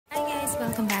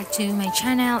welcome back to my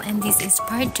channel, and this is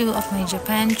part 2 of my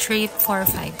Japan trip for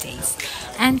 5 days.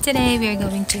 And today we are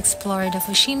going to explore the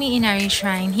Fushimi Inari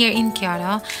Shrine here in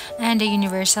Kyoto and the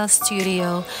Universal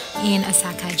Studio in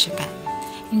Osaka, Japan.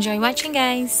 Enjoy watching,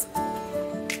 guys!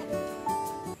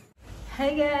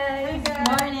 Hi guys! Good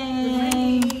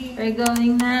morning! We're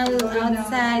going now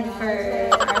outside for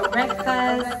our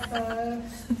breakfast.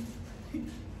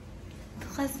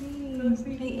 Kasi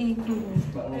may egg.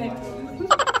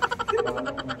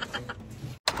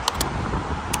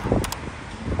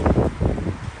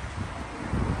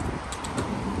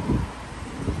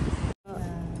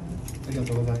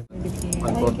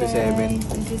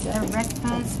 This is our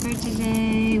breakfast for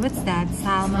today. What's that?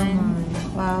 Salmon.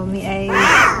 Wow,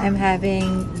 I'm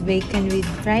having bacon with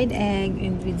fried egg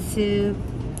and with soup.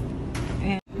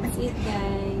 And that's it,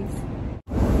 guys.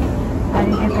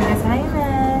 Arigatou gozaimasu.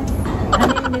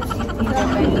 Ano yung let's eat in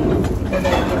Japanese?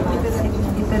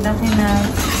 Ito daki na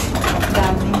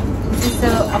dami. This is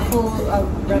a full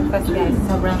breakfast, guys.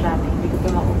 Sobrang dami. Hindi ko ito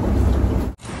maubos.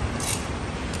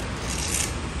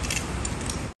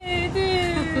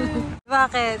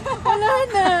 Bakit? Wala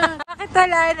na. Bakit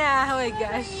wala na? Oh my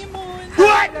gosh.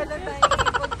 What? Wala tayo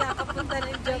punta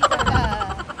ng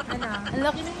Japan. Ano? Ang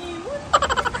laki ng ibon.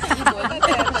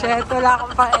 Shit, wala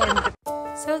akong pa-end.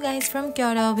 So guys, from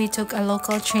Kyoto, we took a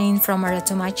local train from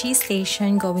Aratomachi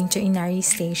Station going to Inari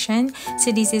Station.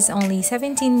 So this is only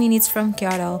 17 minutes from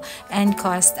Kyoto and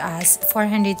cost us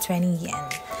 420 yen.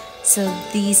 So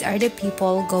these are the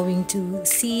people going to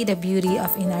see the beauty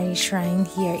of Inari Shrine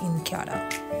here in Kyoto.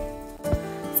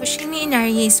 Fushimi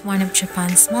Inari is one of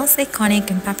Japan's most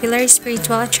iconic and popular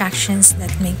spiritual attractions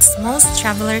that makes most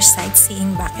travelers'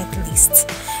 sightseeing bucket lists.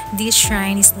 This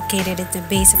shrine is located at the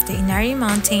base of the Inari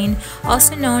mountain,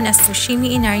 also known as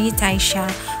Fushimi Inari Taisha,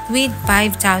 with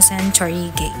 5,000 torii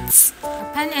gates.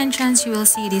 Upon entrance, you will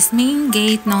see this main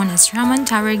gate known as Ramon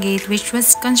Tower Gate, which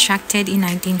was constructed in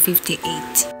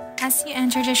 1958. As you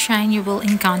enter the shrine, you will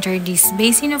encounter this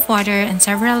basin of water and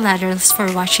several ladders for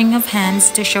washing of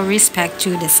hands to show respect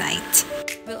to the site.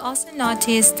 You will also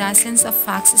notice dozens of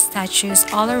fox statues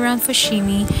all around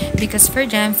Fushimi because for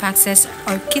them, foxes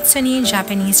or kitsune in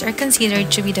Japanese are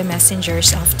considered to be the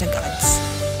messengers of the gods.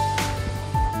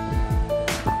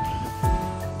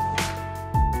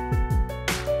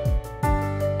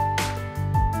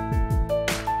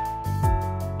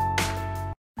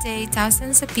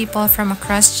 Thousands of people from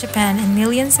across Japan and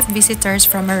millions of visitors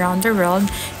from around the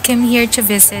world came here to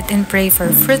visit and pray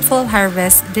for fruitful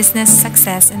harvest, business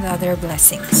success, and other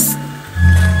blessings.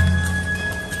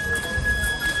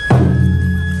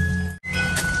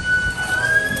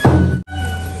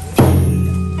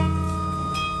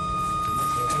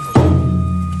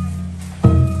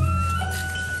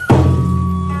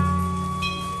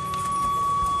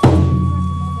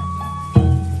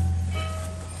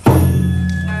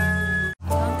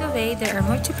 There are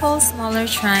multiple smaller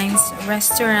shrines,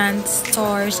 restaurants,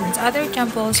 stores, and other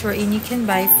temples wherein you can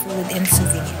buy food and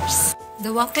souvenirs. The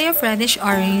walkway of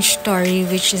reddish-orange torii,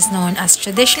 which is known as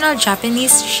traditional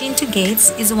Japanese Shinto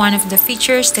gates, is one of the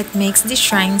features that makes this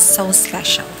shrine so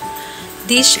special.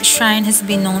 This shrine has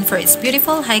been known for its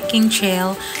beautiful hiking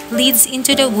trail, leads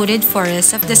into the wooded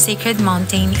forest of the sacred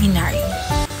mountain Inari.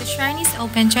 The shrine is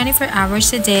open 24 hours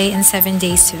a day and 7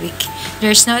 days a week.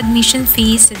 There's no admission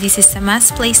fee, so this is a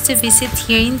must place to visit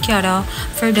here in Kyoto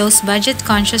for those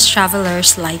budget-conscious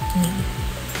travelers like me.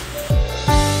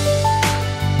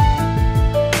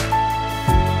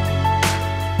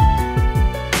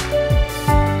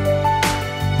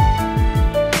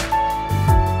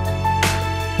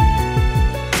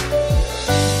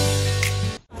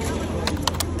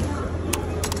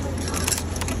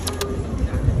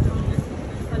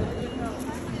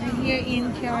 Here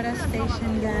in Kyoto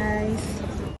Station, guys.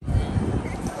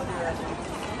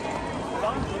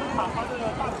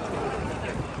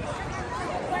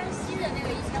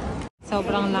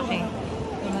 Sobrang laki.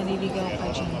 Maliligaw ka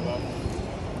dyan.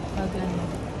 Pag ano.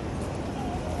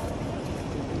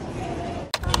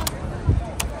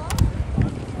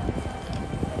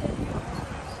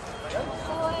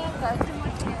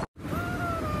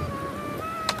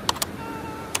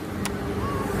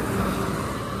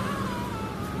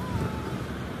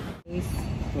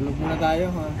 Tulog muna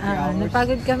tayo, ha?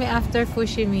 Napagod kami after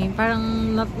Fushimi. Parang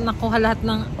nakuha lahat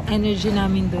ng energy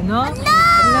namin doon, no?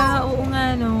 Wala, oo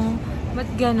nga, no?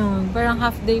 Ba't ganun? Parang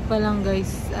half day pa lang,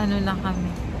 guys. Ano na kami.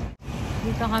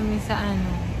 Dito kami sa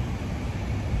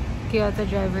Kyoto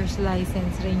Driver's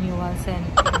License Renewal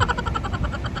Center.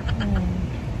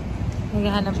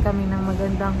 Naghahanap kami ng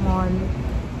magandang mall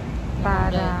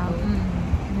para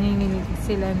nanginginig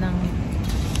sila ng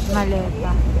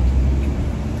maleta.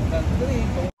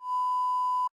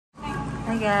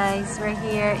 guys, we're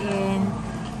here in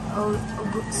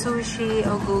Sushi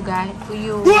Uyugashi.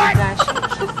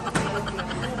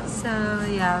 So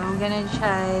yeah, we're gonna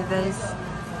try this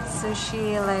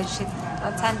sushi,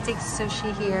 authentic sushi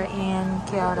here in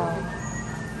Kyoto.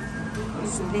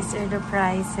 So these are the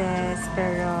prices,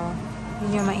 pero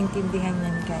hindi nyo maintindihan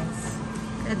yan guys.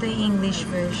 Ito yung English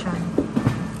version.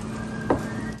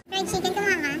 Fried chicken ko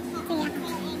mama.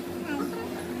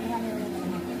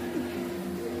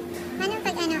 Paano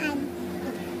pag ano ad?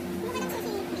 Ano ba ng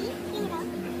sushi? Beef? Yung raw?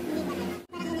 Hindi ba?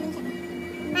 Parang ano din siya.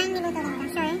 Parang niluto lang ba?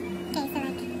 Sure? Okay,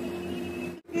 select.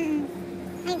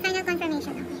 Ay, final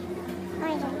confirmation. Okay.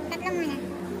 Order. Tatlo muna.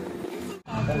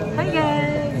 Hi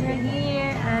guys! We're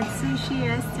here at sushi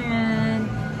restaurant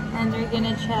and we're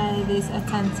gonna try this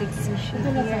authentic sushi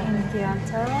here in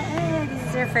Kyoto. And this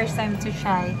is our first time to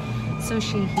try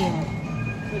sushi here.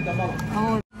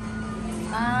 Oh,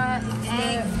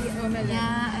 egg.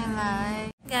 Yeah, I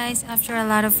like. Guys, after a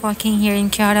lot of walking here in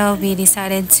Kyoto, we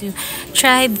decided to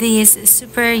try this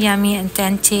super yummy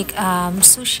authentic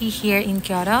sushi here in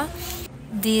Kyoto.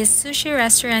 This sushi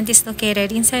restaurant is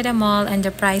located inside a mall and the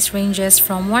price ranges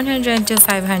from 100 to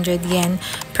 500 yen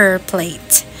per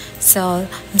plate. So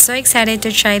I'm so excited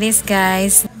to try this,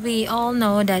 guys. We all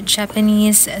know that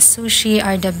Japanese sushi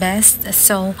are the best.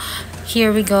 So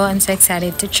here we go. I'm so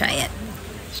excited to try it.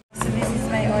 So this is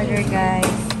my order, guys.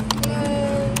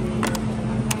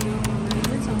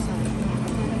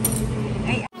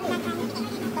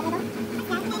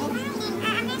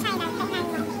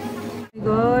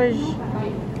 Gosh.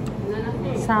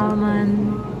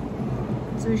 Salmon,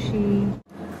 sushi.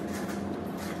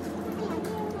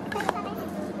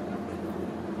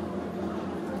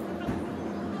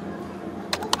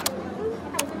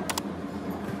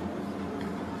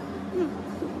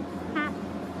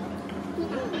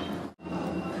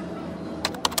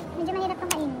 Medyo mahirap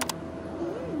kang kainin.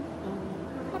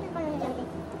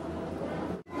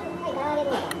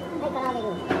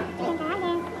 Chicken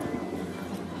karage.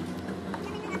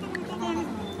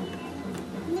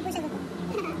 Hindi po siya gusto.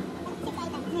 6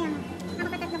 items. Ngayon,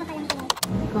 nakapatatlo ko pa lang sila.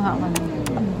 Kuha ko na yun.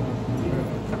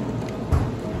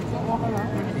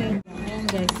 Ayan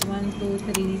guys, 1, 2,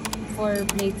 3, 4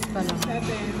 plates pa lang.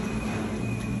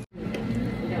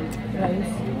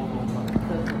 Rice.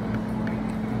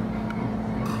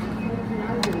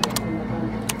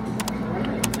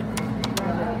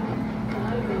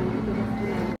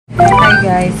 Hi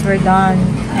guys, we're done.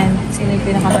 And sino yung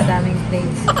pinakamadaming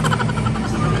plates?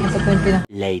 Ito po yung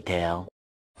Later.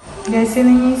 Guys,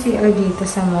 sino yung CR dito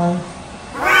sa mall?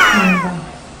 Ano ba?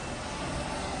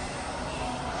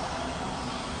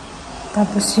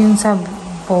 Tapos yung sa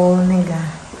bowl nila,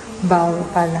 bowl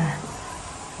pala.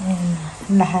 Ayan,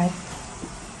 lahat.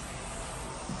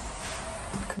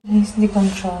 Guys, di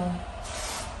control.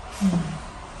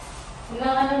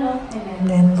 And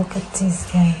then look at this,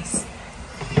 guys.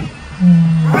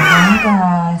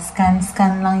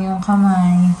 Scan lang yung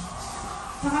kamay.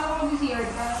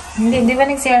 Hindi, di ba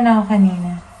nag-CR na ako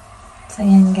kanina? So,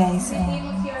 ayan guys.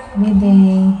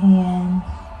 Midday. Ayan.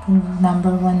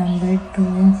 Number 1, number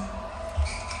 2.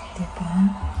 Diba?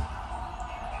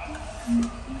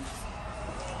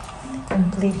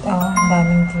 Complete. Oh, ang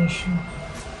daming tissue.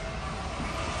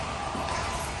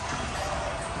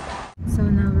 So,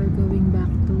 now we're going back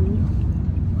to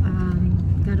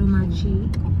Karumachi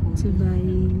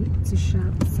to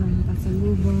shop some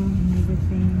pasalubong and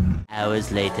everything. Hours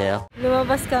later.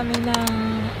 Lumabas kami ng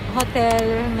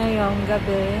hotel ngayong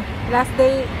gabi. Last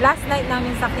night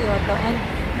namin sa Kyoto. And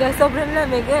guys, sobrang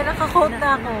lamig. Eh, naka-coat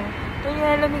na ako.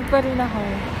 Kaya lamig pa rin ako.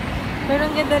 Pero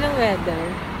ang ganda ng weather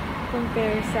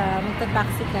compare sa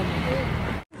magta-taxi kami.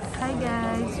 Hi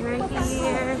guys, we're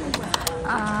here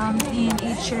in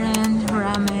Ichiran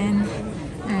Ramen.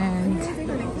 And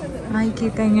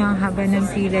makikita nyo ang haba ng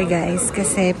pila guys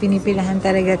kasi pinipilahan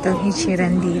talaga itong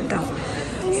Ichiran dito.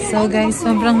 So guys,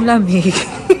 sobrang lamig.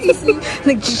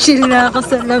 Nag-chill na ako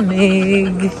sa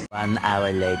lamig. 1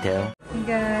 hour later.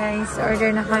 Guys,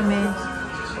 order na kami.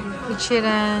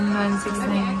 Ichiran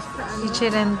 169.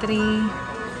 Ichiran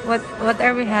 3. What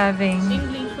are we having?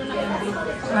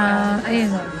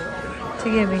 Ayun.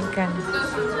 Sige, bigyan.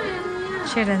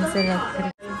 Ichiran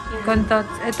select 3. Kontot.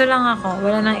 Ito lang ako.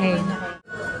 Wala nang egg.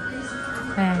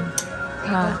 Ayan.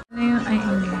 Ano yung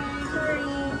English?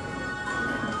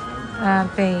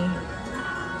 Pay.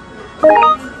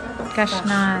 Cash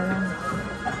na nga lang.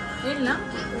 Yun lang?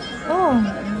 Oo.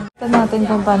 Ito natin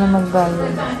kung paano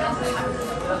magbayad.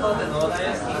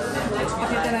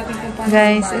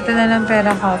 Guys, ito na lang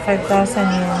pera ko. 5,000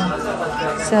 yen.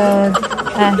 So,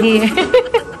 here.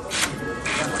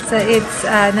 So, it's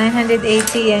 980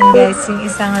 yen guys, yung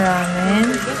isang ramen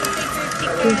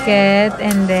ticket.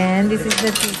 And then, this is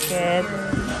the ticket.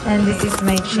 And this is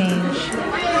my change.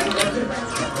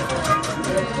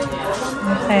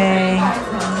 Okay.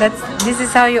 This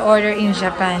is how you order in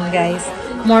Japan, guys.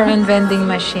 More on vending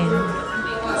machine.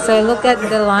 So, look at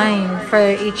the line for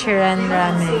Ichiran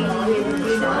Ramen.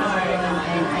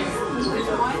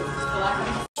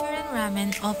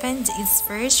 Ramen opened its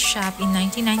first shop in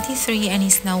 1993 and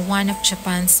is now one of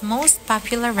Japan's most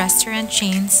popular restaurant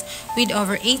chains with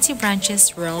over 80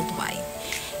 branches worldwide.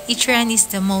 Ichiran is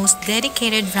the most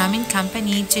dedicated ramen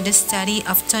company to the study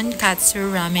of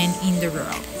tonkatsu ramen in the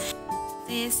world.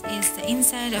 This is the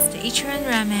inside of the Ichiran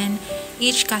Ramen.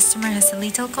 Each customer has a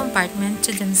little compartment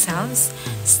to themselves.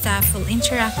 Staff will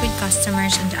interact with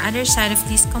customers on the other side of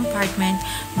this compartment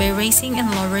by raising and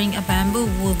lowering a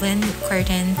bamboo woven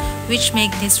curtain, which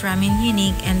make this ramen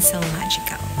unique and so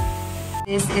magical.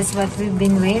 This is what we've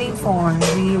been waiting for.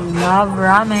 We love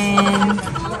ramen.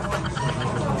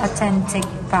 Authentic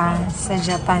pa sa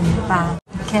Japan pa.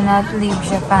 Cannot leave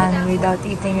Japan without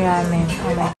eating ramen.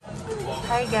 Oh my.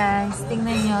 Hi guys,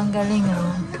 tingnan nyo, ang galing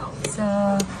oh. So,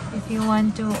 if you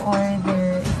want to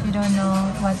order, if you don't know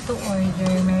what to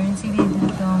order, meron sila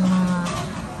ditong mga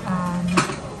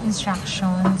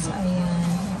instructions,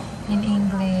 ayan, in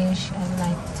English. I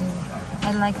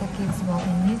like the kids go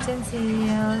in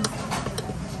utensils,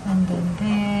 and then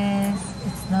this,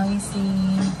 it's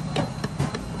noisy,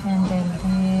 and then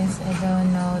this, I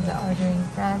don't know the ordering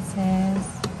process,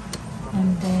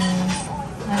 and this,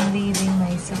 I'm leaving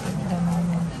my seat at the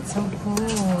moment. So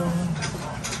cool.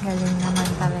 Galing naman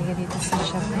talaga dito sa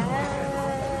Japan.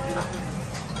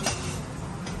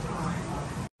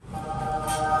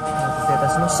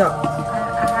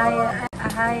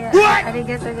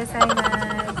 Arigato gozaimasu.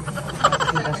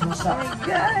 Oh my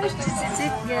gosh, this is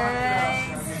it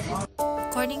guys.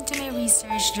 According to my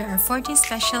research, there are 40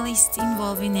 specialists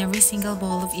involved in every single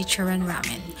bowl of Ichiran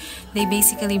ramen. They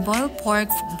basically boil pork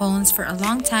bones for a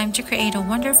long time to create a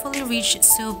wonderfully rich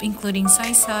soup including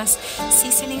soy sauce,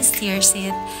 seasoning steers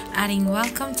it, adding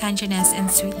welcome tanginess and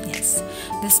sweetness.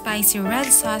 The spicy red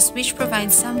sauce which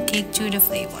provides some kick to the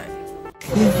flavor.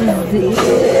 This is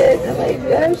it! Oh my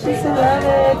gosh, this is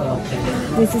ramen!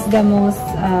 This is the most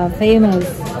famous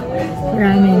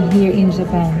ramen here in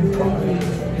Japan.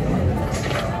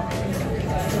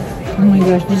 Oh my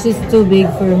gosh, this is too big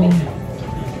for me.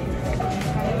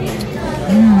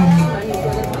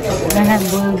 I have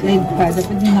boiled egg pa.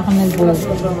 Dapat din ako nag-boil.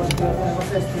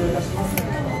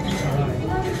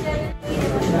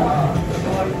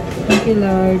 Thank you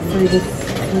Lord for this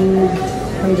food,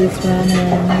 for this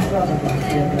ramen.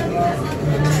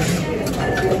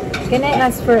 Can I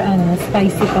ask for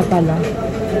spicy pa pala?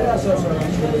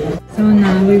 So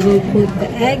now we will put the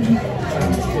egg.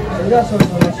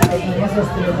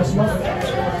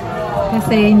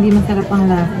 Kasi hindi masarap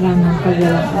ang ramen pag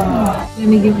wala.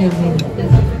 Lamig yung egg nila.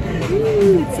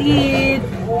 Let's eat!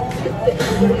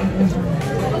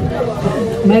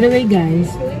 By the way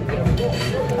guys,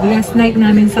 last night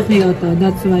namin sa Kyoto,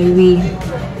 that's why we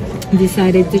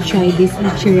decided to try this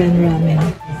Ichiran ramen.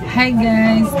 Hi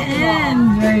guys!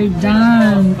 And we're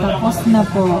done! Tapos na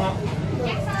po.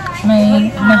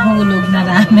 May nahulog na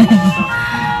ramen.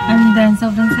 And then,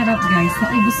 sobrang sarap guys.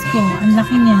 Naubos ko. Ang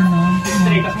laki niya, no?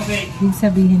 Ibig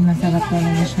sabihin, masarap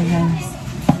talaga siya guys.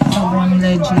 Sobrang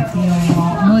legit yung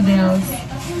noodles.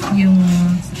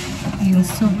 Yung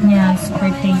soup niya,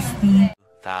 super tasty.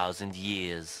 1,000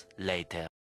 years later.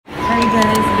 Hi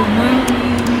guys, good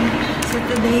morning! So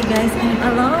today guys, I'm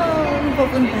alone!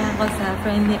 Pupunta ako sa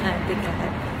friend ni Ate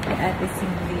Kat, kay Ate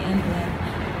Cindy. And then,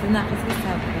 ito na ako sa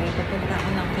subway. Pupunta ako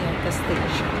ng Kyoto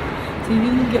Station. So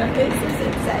yun guys, I'm so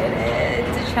excited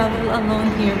to travel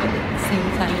alone here, but at the same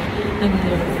time, I'm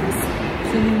nervous.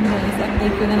 So yun guys,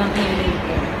 update ko na lang kayo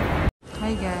later.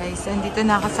 Hi guys, andito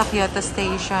na ako sa Kyoto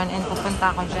Station and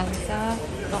pupunta ako dyan sa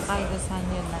Tokaido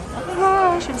Sanyunan. Oh my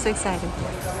gosh, I'm so excited.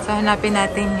 So hanapin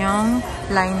natin yung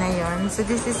line na yun. So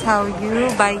this is how you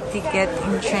buy ticket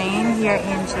in train here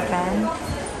in Japan.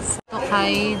 So,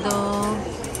 Tokaido,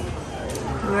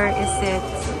 where is it?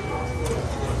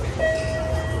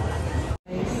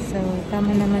 So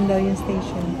tama naman daw yung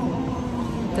station ko.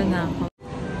 Ito na ako.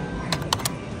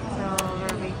 So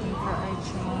we're waiting for our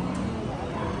train.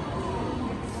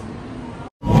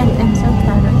 I'm so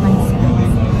proud of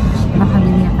myself.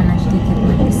 Makabili ako ng ticket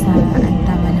mag-isa. Ang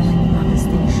tama naman yung mga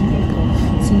station ko.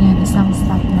 So yan, isang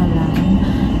stop na lang.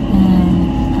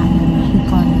 And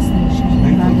Hikon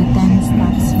station. Bago 10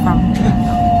 stops from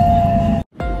Kyoto.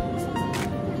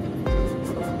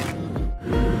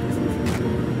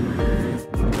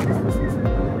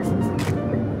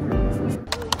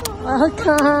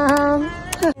 Welcome!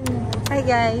 Hi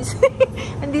guys!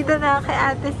 Andito na kay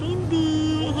Ate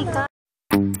Cindy.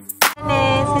 Hikone!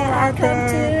 Si Ate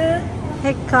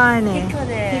Hikone.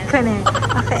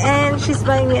 Okay, and she's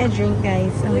buying me a drink,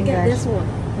 guys. Oh my gosh. This one.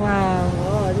 Wow.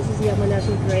 Oh, this is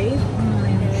Yamanashi grape.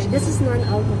 And this is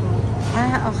non-alcohol.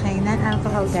 Ah, okay.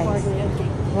 Non-alcohol, guys. Okay.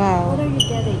 Wow. What are you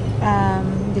getting?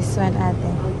 This one, Ate.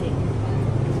 Okay.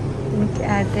 Thank you,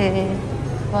 Ate.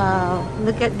 Wow.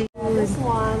 Look at the This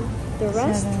one. The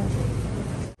rest?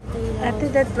 Ate,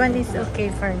 that one is okay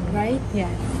for me. Right? Yeah.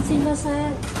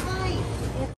 Sumimasen.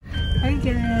 Hi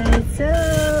guys. So,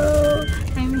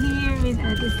 I'm here with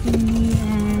Ate Cindy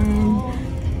and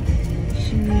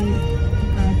she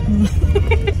got me.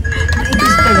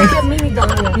 A mini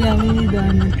donut. Yeah, mini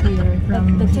donut here.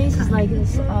 The taste is like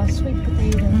sweet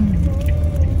potato.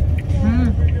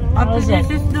 Ate, this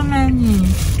is the menu.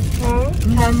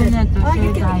 Ang dami na to. Oh,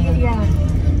 you can eat, yeah.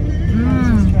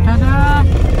 Tada!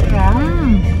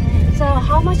 So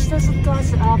how much does it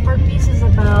cost per piece? Is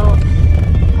about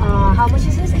how much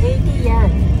is this? 80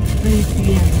 yen.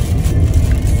 80 yen.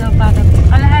 So, parang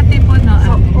kalahati po, no?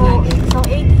 So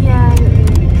 80 yen.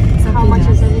 So how much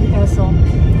is it in peso?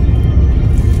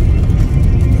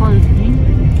 40?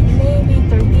 Maybe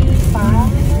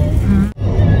 35.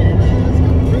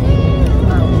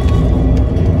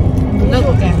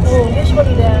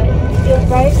 Usually yung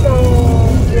price ng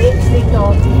grapes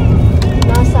dito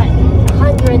nasa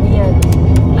 100 yen.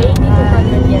 80 to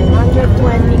 100 yen.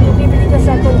 120. Kung bibili ka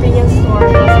sa convenience store,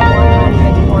 nasa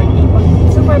 140. Pag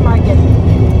supermarket,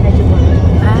 medyo more.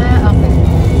 Ah, okay.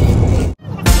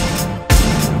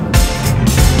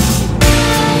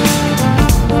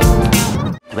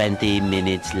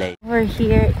 minutes later. We're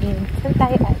here in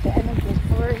Santay Ate. Ano po?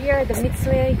 We're here at the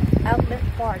Mitsue Outlet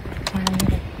Park.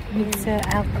 It's an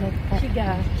outlet park.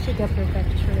 Shiga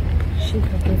Prefecture.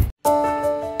 Shiga Prefecture.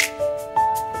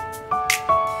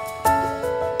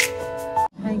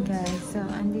 Hi guys, so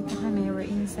andito kami, we're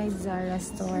inside Zara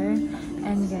store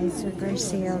and guys, super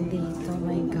sale dito,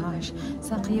 my gosh.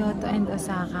 Sa Kyoto and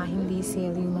Osaka, hindi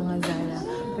sale yung mga Zara,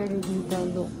 pero dito,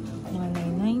 look,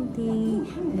 mga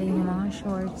 990, then yung mga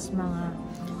shorts, mga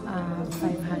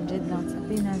 500 lang sa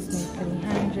Pinas, may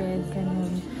 300,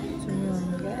 ganun. So yun,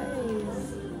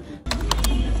 guys.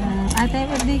 Ate,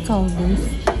 what do they call this?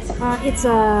 It's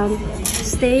a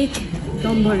steak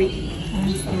donbori.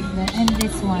 And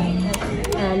this one.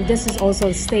 And this is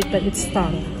also steak, but it's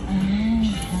tongue.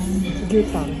 Good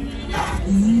tongue.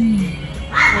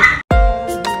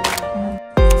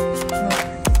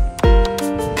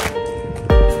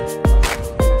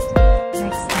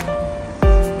 Next time.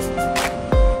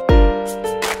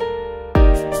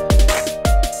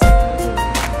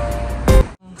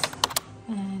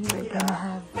 And we're gonna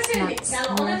have snacks.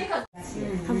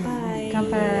 Kampai.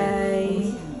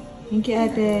 Kampai. Thank you,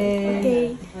 Ate.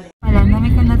 Okay. Wala,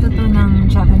 dami ko natutunang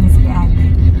Japanese kay Ate.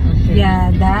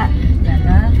 Yada.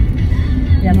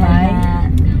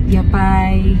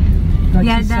 Yapai.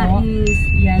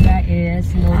 Yada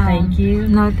is no thank you.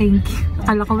 No thank you.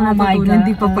 Akala ko natutunan,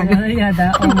 di pa pala.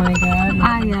 Yada, oh my god.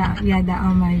 Yada,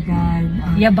 oh my god.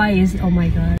 Yabai is oh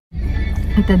my god.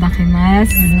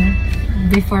 Itadakimasu.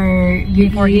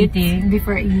 Before eating.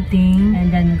 Before eating.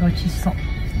 And then gochiso.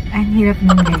 Ang hirap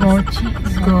nun, guys.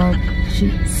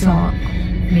 Gochiso.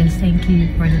 Means thank you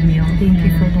for the meal. Thank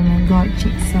you for the meal.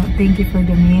 Gochiso. Thank you for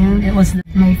the meal. It was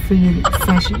May free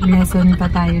lesson pa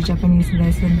tayo. Japanese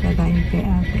lesson pa tayo kay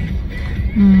Ate.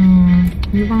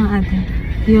 Ano ba nga Ate?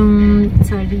 Yung,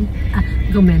 sorry.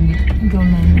 gomenne.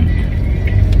 Gomenne.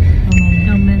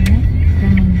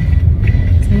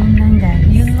 So yun lang guys.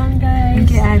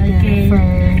 Thank you Ate for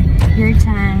your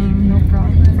time. No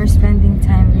problem. For spending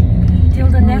time with me. Till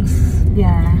the next.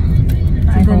 Yeah.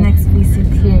 Till the next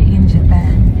visit here in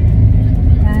Japan.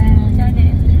 Bye.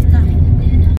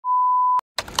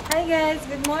 Hi guys,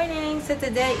 good morning. So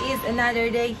today is another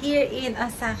day here in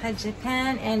Osaka,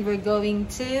 Japan, and we're going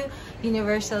to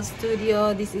Universal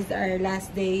Studio. This is our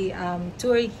last day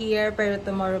tour here, pero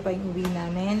tomorrow pa yung uwi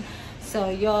namin. So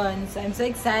yon, so I'm so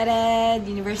excited.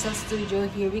 Universal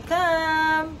Studio, here we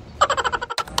come.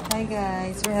 Hi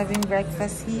guys, we're having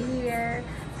breakfast here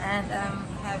and I'm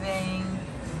having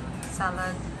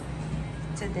salad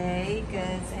today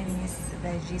because I miss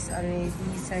veggies already.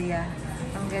 So yeah,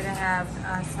 I'm gonna have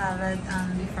a salad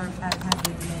only for 500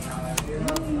 yen.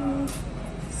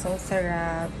 So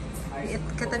sarap.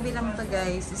 Katabi lang to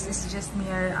guys. This is just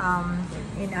near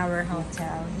in our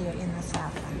hotel here in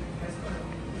Osaka.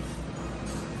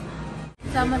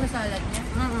 Sama sa salad niya?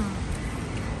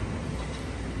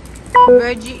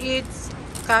 Veggie Eats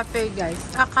Cafe guys.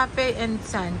 Cafe and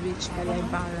sandwich pala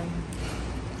yung pangalan.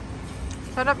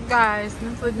 Sarap guys,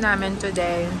 ng food namin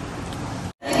today.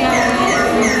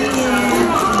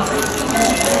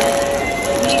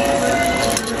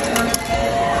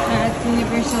 At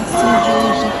Universal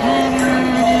Studios Japan.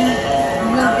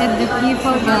 Look at the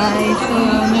people guys. So,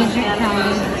 medyo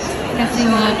crowded. Kasi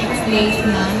nga, it's late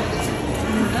na.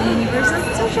 Universal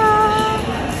Studios!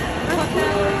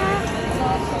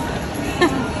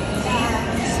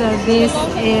 So, this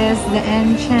is the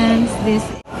entrance. This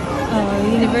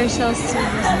Universal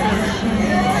Studios Station.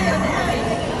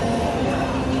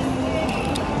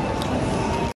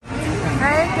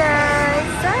 Hi guys!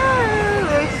 So,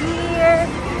 we're here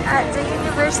at the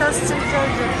Universal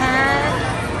Studios Japan.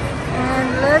 And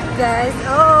look guys,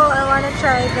 oh, I want to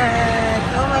try that.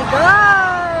 Oh my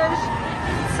gosh!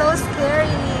 So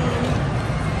scary.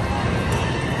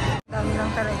 Dami lang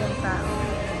talagang tao.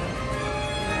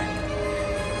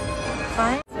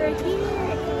 Fine. We're here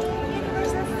in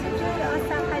Universal Studios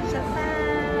Osaka,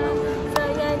 Japan. So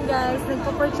yan guys,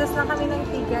 nagpo-purchase lang kami ng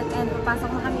ticket and papasok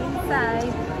na kami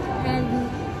inside. And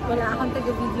wala akong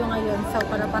taga-video ngayon. So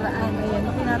para-paraan, ayan,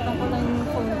 pinatong ko lang yung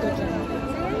phone ko dyan.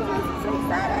 So yan guys, so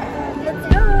excited! Let's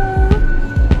go!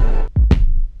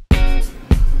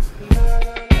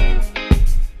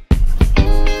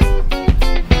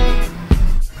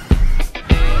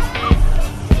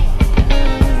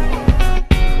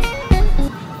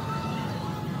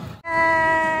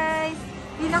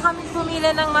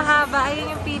 Ng mahaba.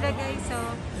 Ayun yung pila guys. So,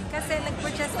 kasi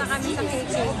nag-purchase na kami sa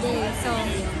KK Day. So,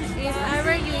 if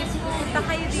ever you, if pupunta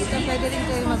kayo dito, pwede rin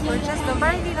kayo mag-purchase. So,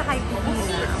 para hindi na kayo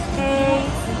pumila. Okay?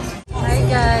 Hi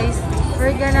guys.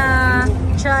 We're gonna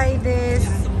try this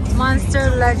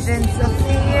Monster Legends of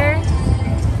Fear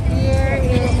here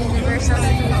in Universal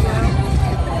Studios.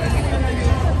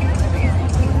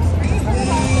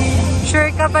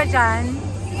 Sure ka ba dyan?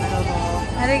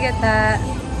 Arigata.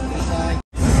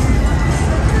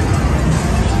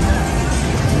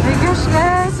 Gosh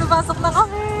guys, papasok na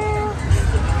kami!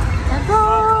 Ito!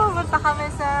 Punta kami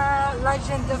sa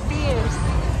Legend of Fears.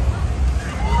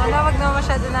 Wala, wag na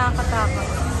masyado nakakatakot.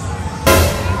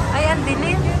 Ay, ang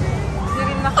dilim! Hindi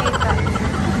rin makita.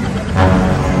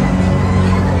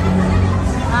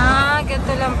 Ah,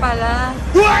 ganito lang pala.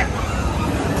 What?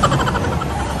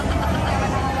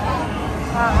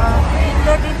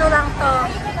 Hindi, dito lang to.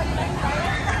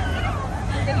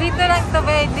 Dito lang to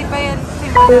ba? Hindi pa yan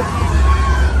simula.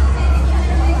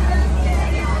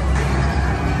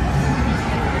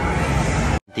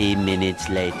 30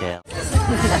 minutes later.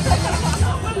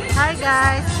 Hi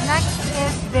guys, next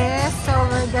is this. So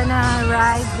we're gonna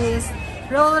ride this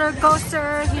roller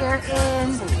coaster here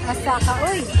in Osaka.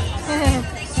 Uy!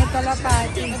 May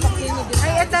kalapati.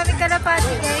 Ay, ang dami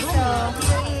kalapati guys. So,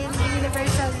 here in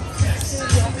Universal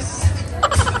Studios.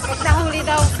 At nahuli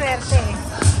daw swerte.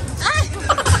 Ay!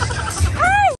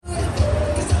 Ay!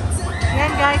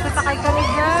 Yan guys, sasakay kami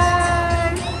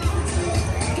guys.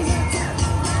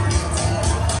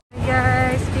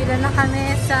 Guys, pila na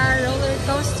kami sa roller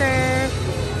coaster.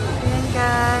 Ayan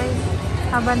guys,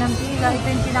 haba ng pila. Ito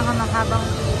yung pinakamahabang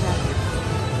pila.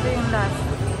 Ito yung last.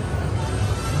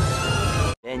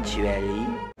 Eventually.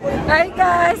 Hi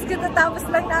guys, katatapos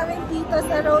lang namin dito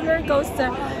sa roller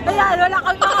coaster. Ayan, wala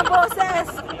kang mga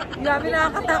boses. Grabe,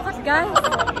 nakakatakot guys.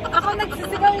 Ako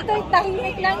nagsisigaw, ito yung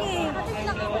tahimik lang eh.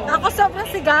 Ako sobrang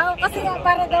sigaw kasi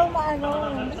para daw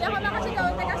maano. Hindi ako nakasigaw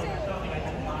kasi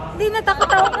hindi natakot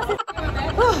ako kasi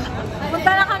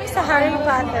punta na kami sa Harry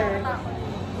Potter.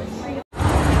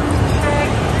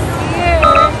 Here.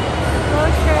 Go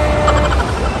shirt.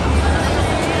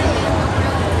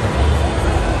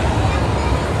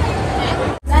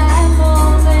 That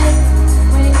moment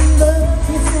when you look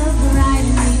yourself right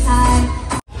in the eye.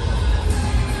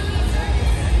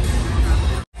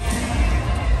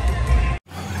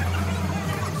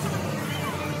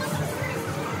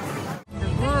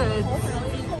 Good.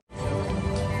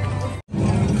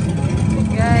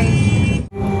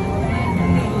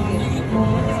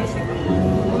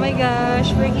 Gosh,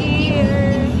 we're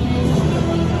here.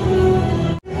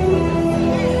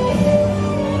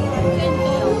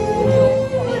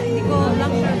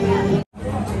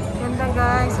 Ganda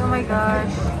guys, oh my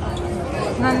gosh.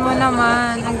 Nan mo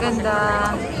naman, ang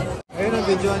ganda. Ayun ang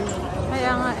video niyo.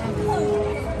 Kaya nga eh.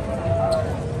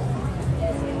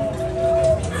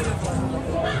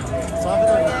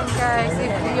 Ayan guys,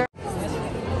 if you're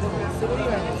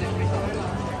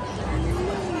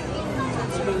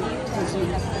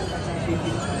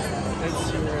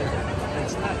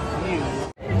That's not you.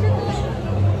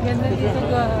 ganda dito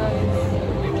guys.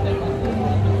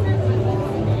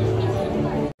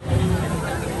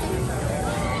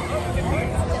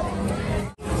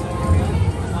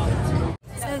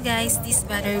 So guys, this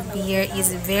Butterbeer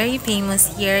is very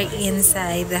famous here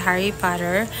inside the Harry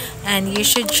Potter, and you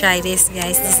should try this,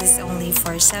 guys. This is only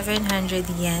for 700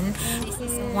 yen. This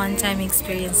is a one-time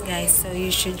experience, guys, so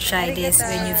you should try this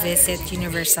when you visit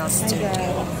Universal Studio.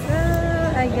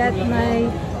 So I got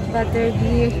my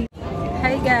Butterbeer.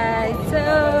 Hi guys, so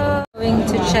going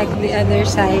to check the other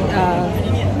side of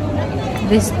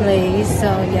this place.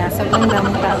 So yeah, sobrang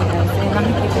daming tao, guys. Ayun,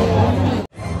 nakikita mo.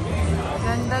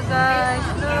 Ganda, guys.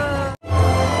 Look.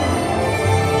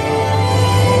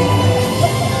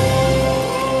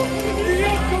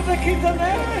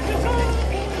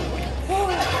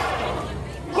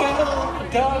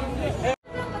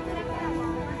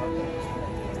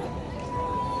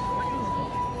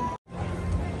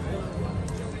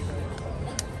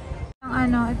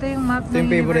 Ito yung map ng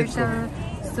Universal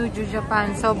Studio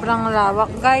Japan. Sobrang lawak.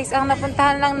 Guys, ang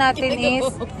napuntahan lang natin is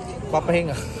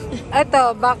Papahinga. ito,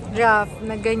 backdraft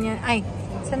na ganyan. Ay,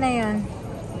 saan na yun?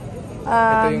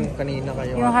 Ito yung kanina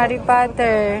kayo. Yung Harry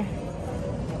Potter.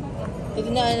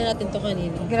 Titignan na natin to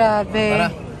kanina. Grabe. Tara.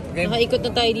 Okay. Nakaikot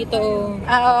na tayo dito.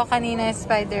 Oo, kanina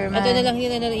Spider-Man. Ito na lang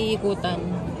yun na iikutan.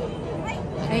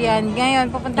 Ayan,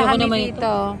 ngayon pupunta Ako kami naman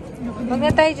dito. Huwag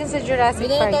na tayo dyan sa Jurassic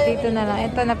Park. Dito na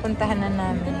lang. Ito, napuntahan na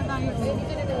namin.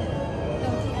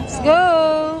 Let's go!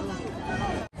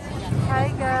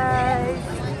 Hi guys!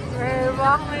 We're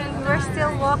walking. We're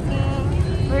still walking.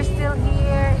 We're still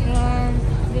here in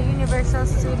the Universal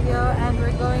Studio and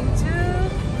we're going to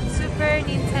Super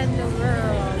Nintendo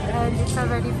World. And it's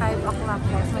already 5 o'clock,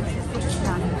 guys. Mag-6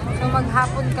 na. So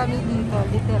maghapon kami dito,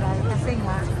 literal. Kasi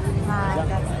nga,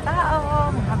 madami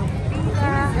tao, mahabang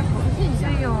pila. So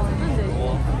yun.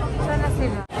 Sana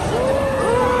sila.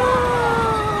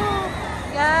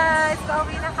 Guys,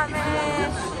 pauwi na kami.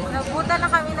 Nabuta na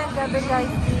kami ng gabi,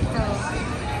 guys, dito.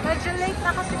 Medyo late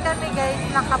na kasi kami, guys,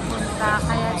 nakapunta.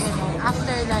 Kaya ganun,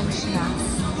 after lunch na.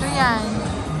 So yan.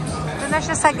 Ito na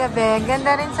siya sa gabi.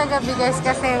 Ganda rin sa gabi, guys,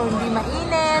 kasi hindi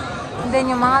mainit. And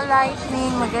then yung mga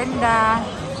lightning, maganda.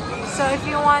 So if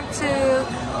you want to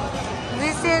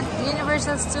visit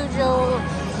Universal Studio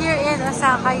here in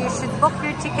Osaka, you should book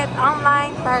your ticket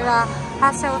online para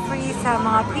hassle-free sa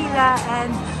mga pila. And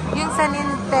yung sa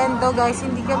Nintendo, guys,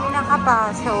 hindi kami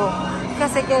nakapasok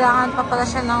kasi kailangan pa pala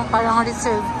siya ng parang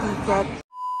reserve ticket.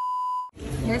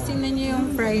 Guys, tingnan nyo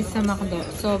yung price sa McDo.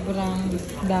 Sobrang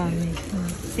dami.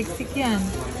 Siksik yan.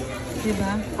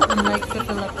 Diba? Unlike sa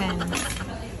Philippines.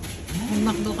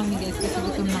 Mag-McDo kami, guys, kasi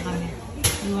gutom na kami.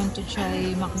 We want to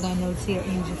try McDonald's here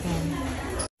in Japan.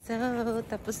 So,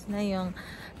 tapos na yung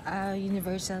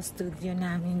Universal Studio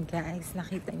namin, guys.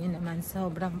 Nakita nyo naman,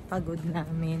 sobrang pagod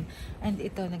namin. And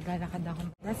ito, naglalakad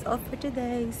ako. That's all for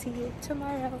today. See you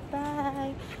tomorrow.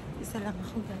 Bye! Isa lang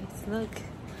ako, guys. Look.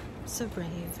 I'm so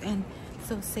brave and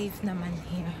so safe naman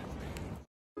here.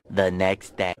 The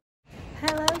next day.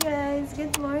 Hello guys!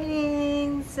 Good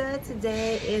morning! So,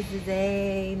 today is the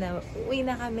day na uwi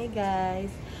na kami, guys.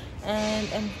 And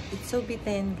it's so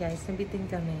bitin, guys. Nabitin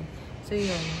kami. So,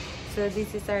 yun. So,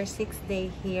 this is our 6th day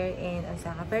here in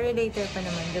Osaka. Pero later pa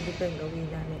naman, gabi pa yung uwi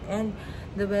namin. And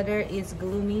the weather is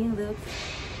gloomy. Look.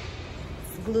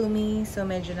 It's gloomy. So,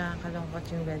 medyo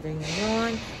nakakalungkot yung weather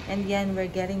ngayon. And yan, we're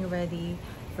getting ready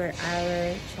for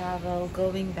our travel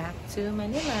going back to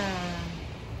Manila.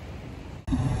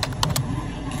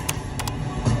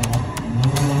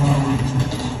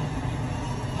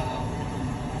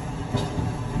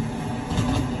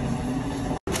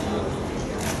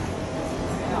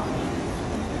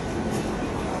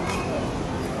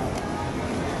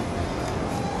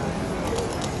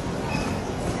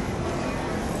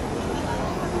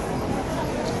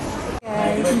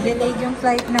 Delayed yung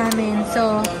flight namin.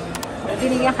 So,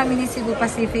 binigyan kami ni Cebu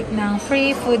Pacific ng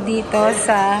free food dito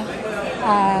sa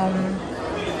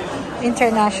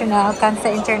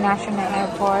Kansai International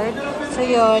Airport. So,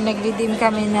 yun, nag-redeem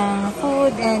kami ng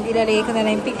food and ilalagay ko na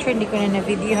lang yung picture. Hindi ko na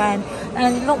na-videohan.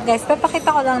 And look guys, papakita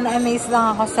ko lang na-amaze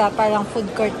lang ako sa parang food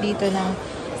court dito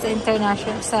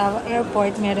sa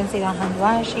airport. Meron silang hand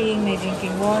washing, may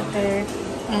drinking water,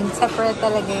 and separate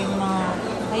talaga yung mga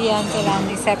ayan,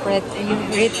 kailangan i-separate yung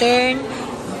return,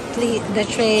 the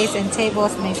trays and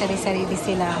tables. May sarili-sarili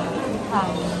silang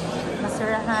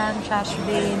basurahan, trash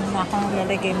bin na kung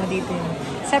lalagay mo dito yun.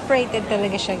 Separated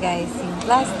talaga siya, guys. Yung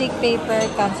plastic, paper,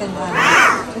 cans and all.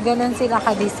 So, ganun sila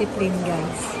ka-discipline,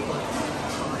 guys.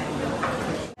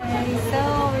 Okay, so,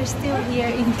 we're still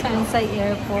here in Kansai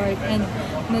Airport and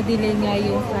na-delay nga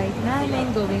yung flight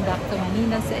namin going back to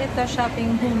Manila. So, ito,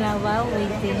 shopping muna while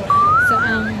waiting. So,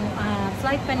 ang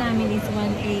flight pa namin is 1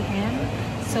 a.m.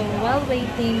 So, while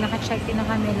waiting, naka-check-in na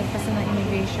kami, lagpas na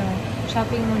immigration.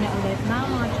 Shopping muna ulit ng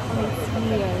mga chocolates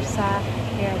here sa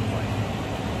airport.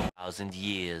 2,000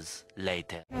 years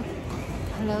later.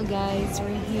 Hello guys,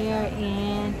 we're here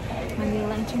in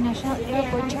Manila International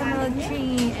Airport Terminal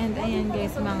 3 and ayan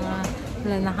guys, wala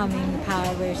na kaming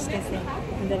powers kasi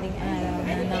madaling araw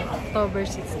na ng October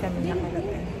 6 kami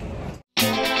nakarating.